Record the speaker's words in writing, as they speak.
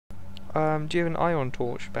Do you have an ion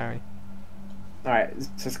torch, Barry? Alright,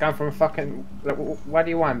 so it's gone from a fucking... Like, what do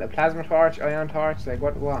you want? A plasma torch, ion torch? Like,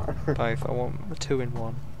 what do you want? Both. I want a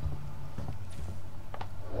 2-in-1.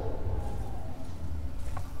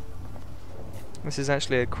 This is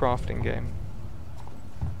actually a crafting game.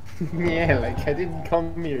 Yeah, like, I didn't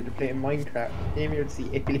come here to play Minecraft. I came here to see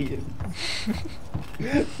aliens.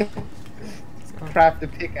 Craft a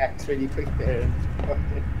pickaxe really quick there and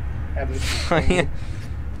fucking have it. Yeah.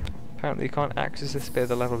 Apparently you can't access this bit of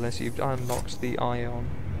the level unless you've unlocked the ion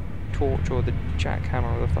torch or the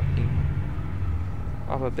jackhammer or the fucking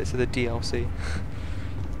other bits of the DLC.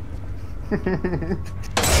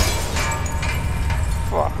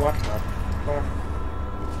 Fuck, what the fuck?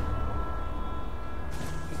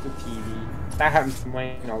 Just the TV. That happens to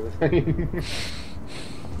mine all the time.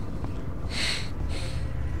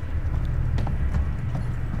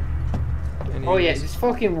 Oh yeah, just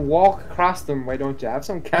fucking walk across them, why don't you? Have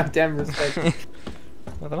some goddamn respect.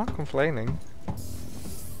 Well, they're not complaining.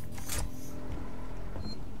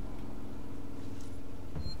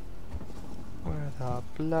 Where the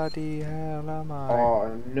bloody hell am I?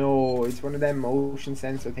 Oh no, it's one of them motion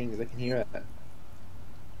sensor things, I can hear it.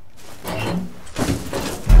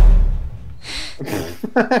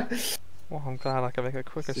 Well, I'm glad I can make a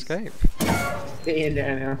quick escape. Stay in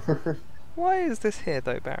there now. Why is this here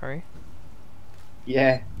though, Barry?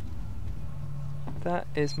 Yeah. That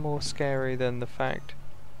is more scary than the fact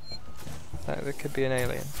that there could be an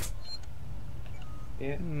alien.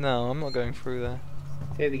 Yeah. No, I'm not going through there.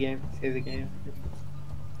 Save the game, save the game.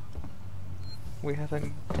 We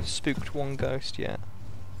haven't spooked one ghost yet.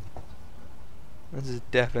 This is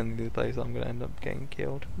definitely the place I'm going to end up getting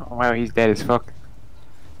killed. Oh wow, he's dead as fuck.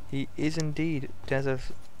 He is indeed dead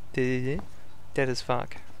as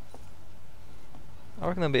fuck. I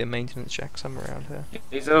reckon there'll be a maintenance shack somewhere around here.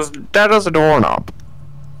 That is a doorknob.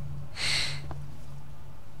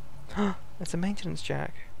 It's a maintenance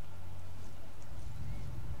jack.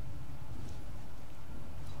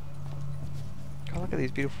 God, look at these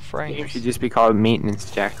beautiful frames. It should just be called maintenance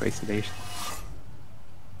jack isolation.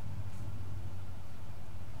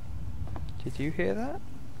 Did you hear that?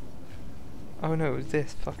 Oh no, it was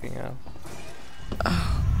this fucking hell.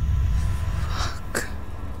 Oh, fuck.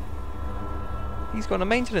 He's got a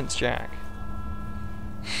maintenance jack.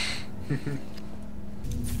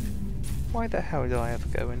 Why the hell did I ever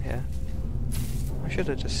go in here? I should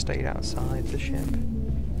have just stayed outside the ship.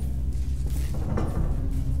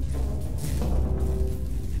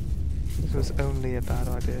 This was only a bad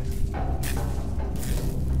idea.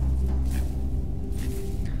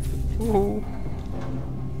 Ooh.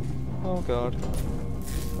 Oh god.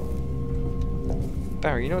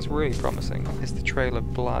 Barry, you know what's really promising? Is the trail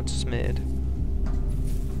of blood smeared.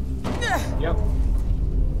 Yep.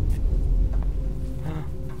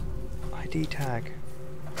 ID tag.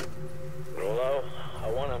 Rolo, I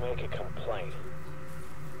want to make a complaint.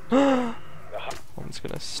 I'm just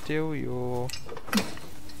gonna steal your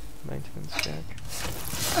maintenance jack.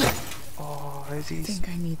 Oh, is I he? think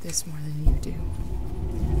I need this more than you do.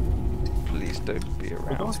 Please don't be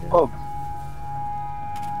around Those here. bugs.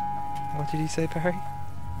 What did he say, Barry?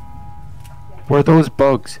 Were those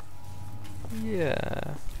bugs?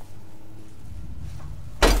 Yeah.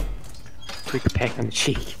 Quick peck on the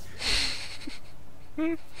cheek.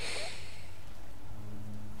 Well,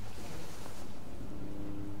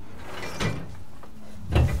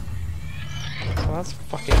 that's a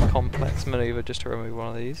fucking complex maneuver just to remove one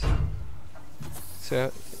of these.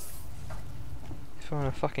 So, if I'm in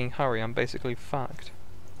a fucking hurry, I'm basically fucked.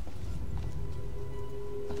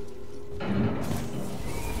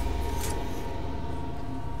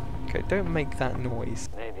 Okay, don't make that noise.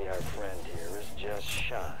 Maybe our friend here is just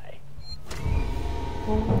shy.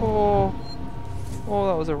 Oh, oh,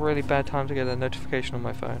 that was a really bad time to get a notification on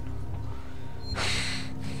my phone.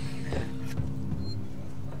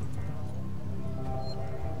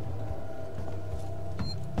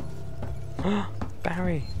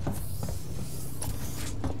 Barry!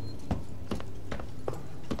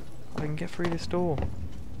 I can get through this door.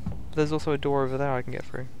 But there's also a door over there I can get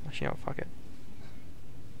through. Actually, no, fuck it.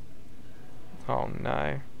 Oh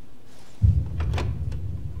no.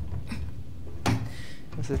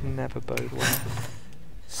 This is never bode well.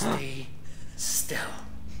 Stay still.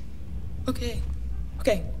 Okay.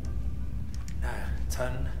 Okay. Now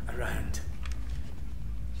turn around.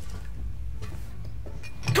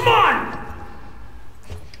 Come on!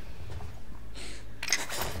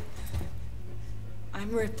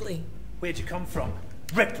 I'm Ripley. Where'd you come from?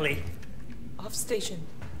 Ripley. Off station.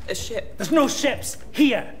 A ship. There's no ships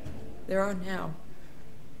here. There are now.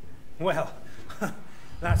 Well,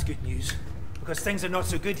 that's good news. Because things are not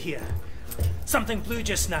so good here. Something blue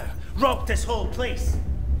just now. Rocked this whole place.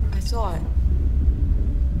 I saw it.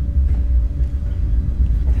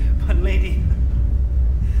 But lady,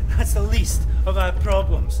 that's the least of our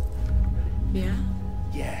problems. Yeah?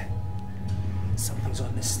 Yeah. Something's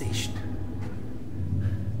on this station.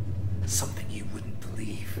 Something you wouldn't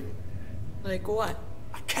believe. Like what?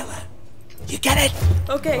 A killer. You get it?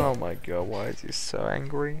 Okay. Oh my god, why is he so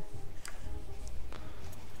angry?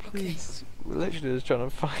 Okay. He's literally just trying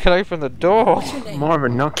to fucking open the door. What's your name? More of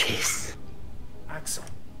a nutcase. Axel.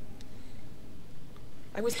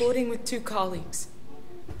 I was boarding with 2 colleagues.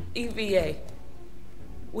 EVA.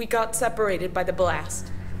 We got separated by the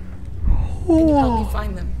blast. Can you help me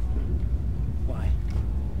find them? Why?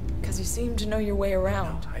 Because you seem to know your way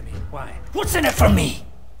around. I mean, why? What's in it for me?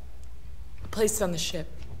 A place on the ship.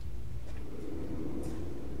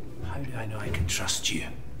 How do I know I can trust you?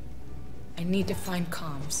 I need to find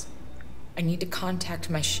comms. I need to contact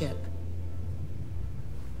my ship.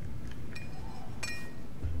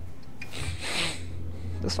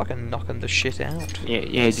 Just fucking knocking the shit out. Yeah,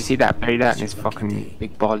 did you see that? Bury that in his fucking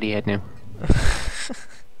big baldy head now.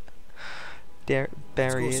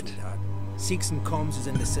 Bury Let's it. go, sweetheart. Seeks and comms is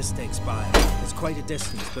in the Systex Spire. It's quite a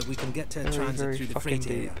distance, but we can get to a Very, transit very through the fucking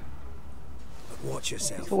freight area. deep. But watch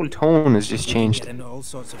yourself. His whole tone has just You can changed. get into all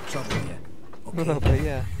sorts of trouble here. A Okay. little bit,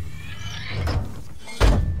 yeah.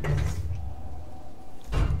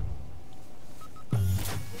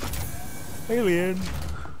 Alien.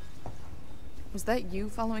 Was that you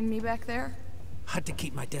following me back there? Had to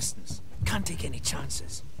keep my distance. Can't take any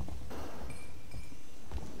chances.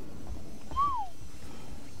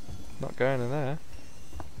 Not going in there.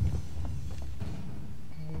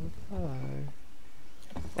 Hello.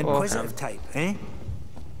 Inquisitive type, eh?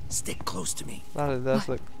 Stick close to me. That does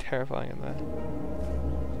look terrifying in there.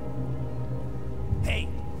 Hey,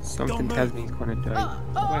 Something tells me he's gonna die.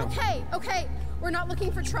 Wow. Okay. We're not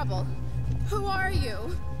looking for trouble. Who are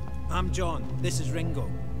you? I'm John. This is Ringo.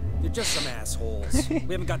 You're just some assholes. We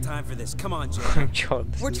haven't got time for this. Come on, Jay. Oh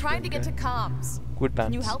god, this We're is trying to get to really comms. good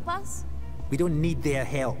Can you bands. help us? We don't need their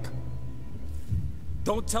help.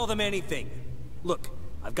 Don't tell them anything. Look,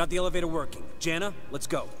 I've got the elevator working. Jana, let's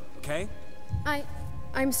go, okay?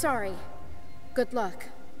 I'm sorry. Good luck.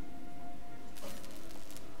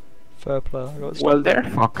 Fair play. I got stuck. Well, they're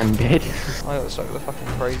fucking dead. I got stuck with a fucking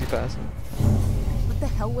crazy person. What the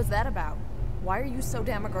hell was that about? Why are you so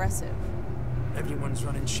damn aggressive? Everyone's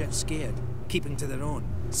running shit scared, keeping to their own.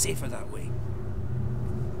 Safer that way.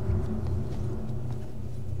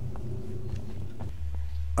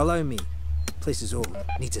 Allow me. Place is old.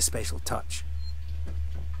 Needs a special touch.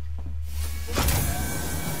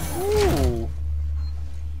 Ooh.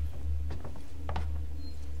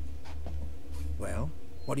 Well,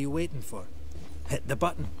 what are you waiting for? Hit the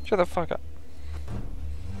button. Shut the fuck up.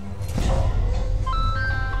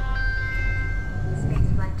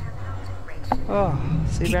 Oh,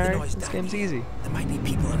 see Keep the Barry? noise This down game's here. easy. There might be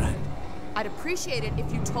people around. I'd appreciate it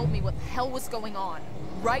if you told me what the hell was going on.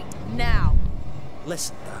 Right now.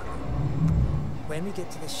 Listen, darling. When we get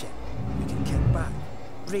to the ship, we can kick back,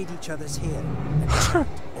 braid each other's hair, and chat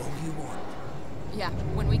all you want. Yeah,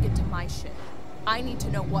 when we get to my ship. I need to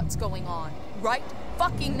know what's going on. Right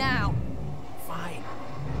fucking now. Fine.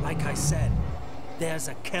 Like I said, there's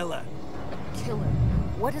a killer. A killer.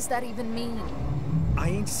 What does that even mean? I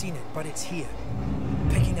ain't seen it, but it's here.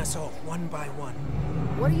 Picking us off one by one.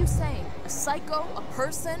 What are you saying? A psycho? A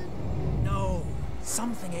person? No,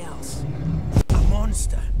 something else. A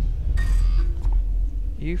monster.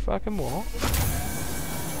 You fucking what?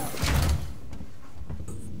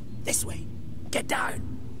 This way. Get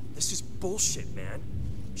down. This is bullshit, man.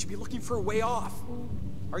 You should be looking for a way off.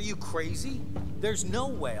 Are you crazy? There's no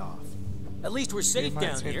way off. At least we're safe down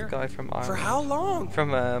Reminds me of here. the guy from Ireland. For how long? From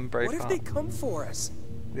Braveheart. What if they come for us?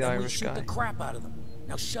 The Then we Irish shoot guy. the crap out of them.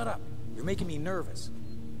 Now shut up. You're making me nervous.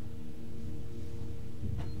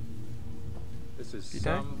 This is You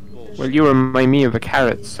some bullshit. Well, you remind me of a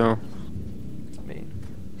carrot, so. I mean,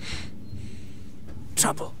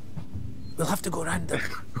 Trouble. We'll have to go round them.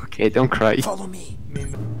 Okay, don't cry. Follow me.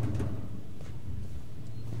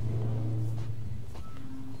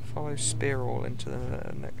 follow Spearall into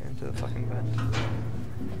the fucking vent.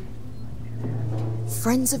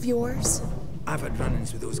 Friends of yours? I've had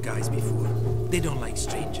run-ins with those guys before. They don't like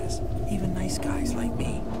strangers. Even nice guys like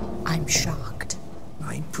me. I'm shocked.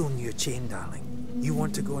 I ain't pulling your chain, darling. You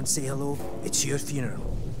want to go and say hello? It's your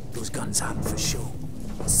funeral. Those guns aren't for show.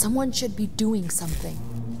 Someone should be doing something.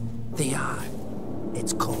 They are.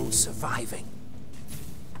 It's called surviving.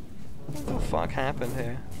 What the fuck happened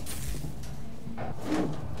here?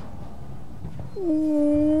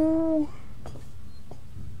 Ooh.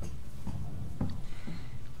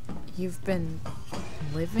 You've been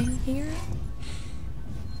living here?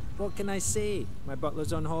 What can I say? My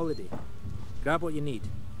butler's on holiday. Grab what you need.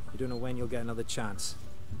 You don't know when you'll get another chance.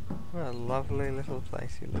 What a lovely little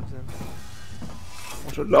place he lives in.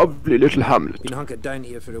 What a lovely little hamlet. Been hunkered down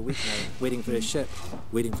here for a week now, waiting for a ship.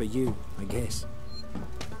 Waiting for you, I guess.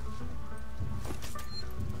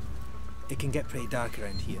 It can get pretty dark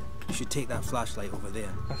around here. You should take that flashlight over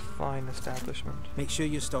there. A fine establishment. Make sure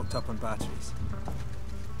you're stocked up on batteries.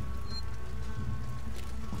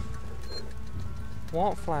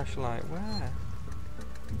 What flashlight? Where?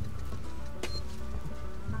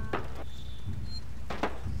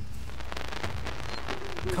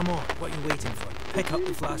 Come on, what are you waiting for? Pick up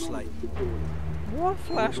the flashlight. What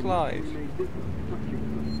flashlight?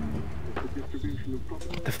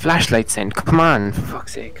 The flashlight Saint. Come on, for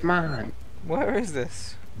fuck's sake, come on. Where is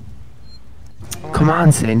this? Come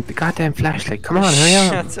on, Saint. The goddamn flashlight. Come on, hurry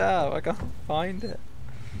up. Shut up! I can't find it.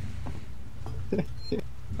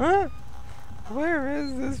 Huh? Where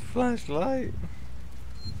is this flashlight?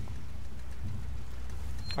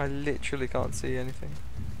 I literally can't see anything.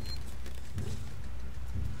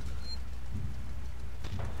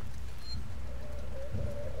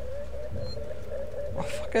 I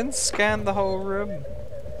fucking scanned the whole room.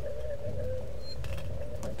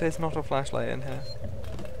 There's not a flashlight in here.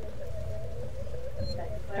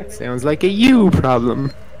 That sounds like a you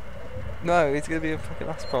problem. No, it's gonna be a fucking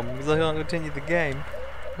us problem because I can't continue the game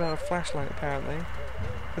without a flashlight apparently.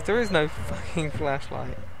 Because there is no fucking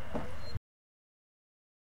flashlight.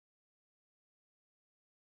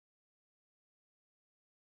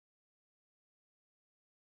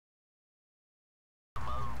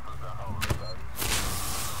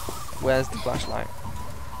 Where's the flashlight?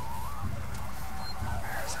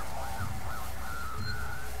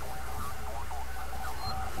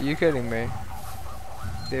 Are you kidding me?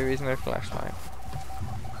 There is no flashlight.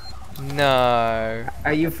 No.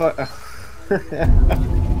 Are you Oh.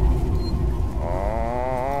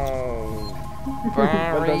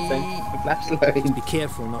 Well done, Saint. The flashlight. Be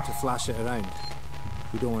careful not to flash it around.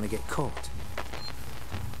 We don't want to get caught.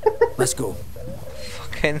 Let's go.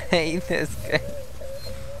 Fucking hate this game.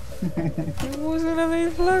 There wasn't any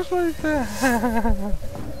flashlight there.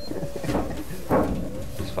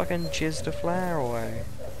 Just fucking jizzed a flare away.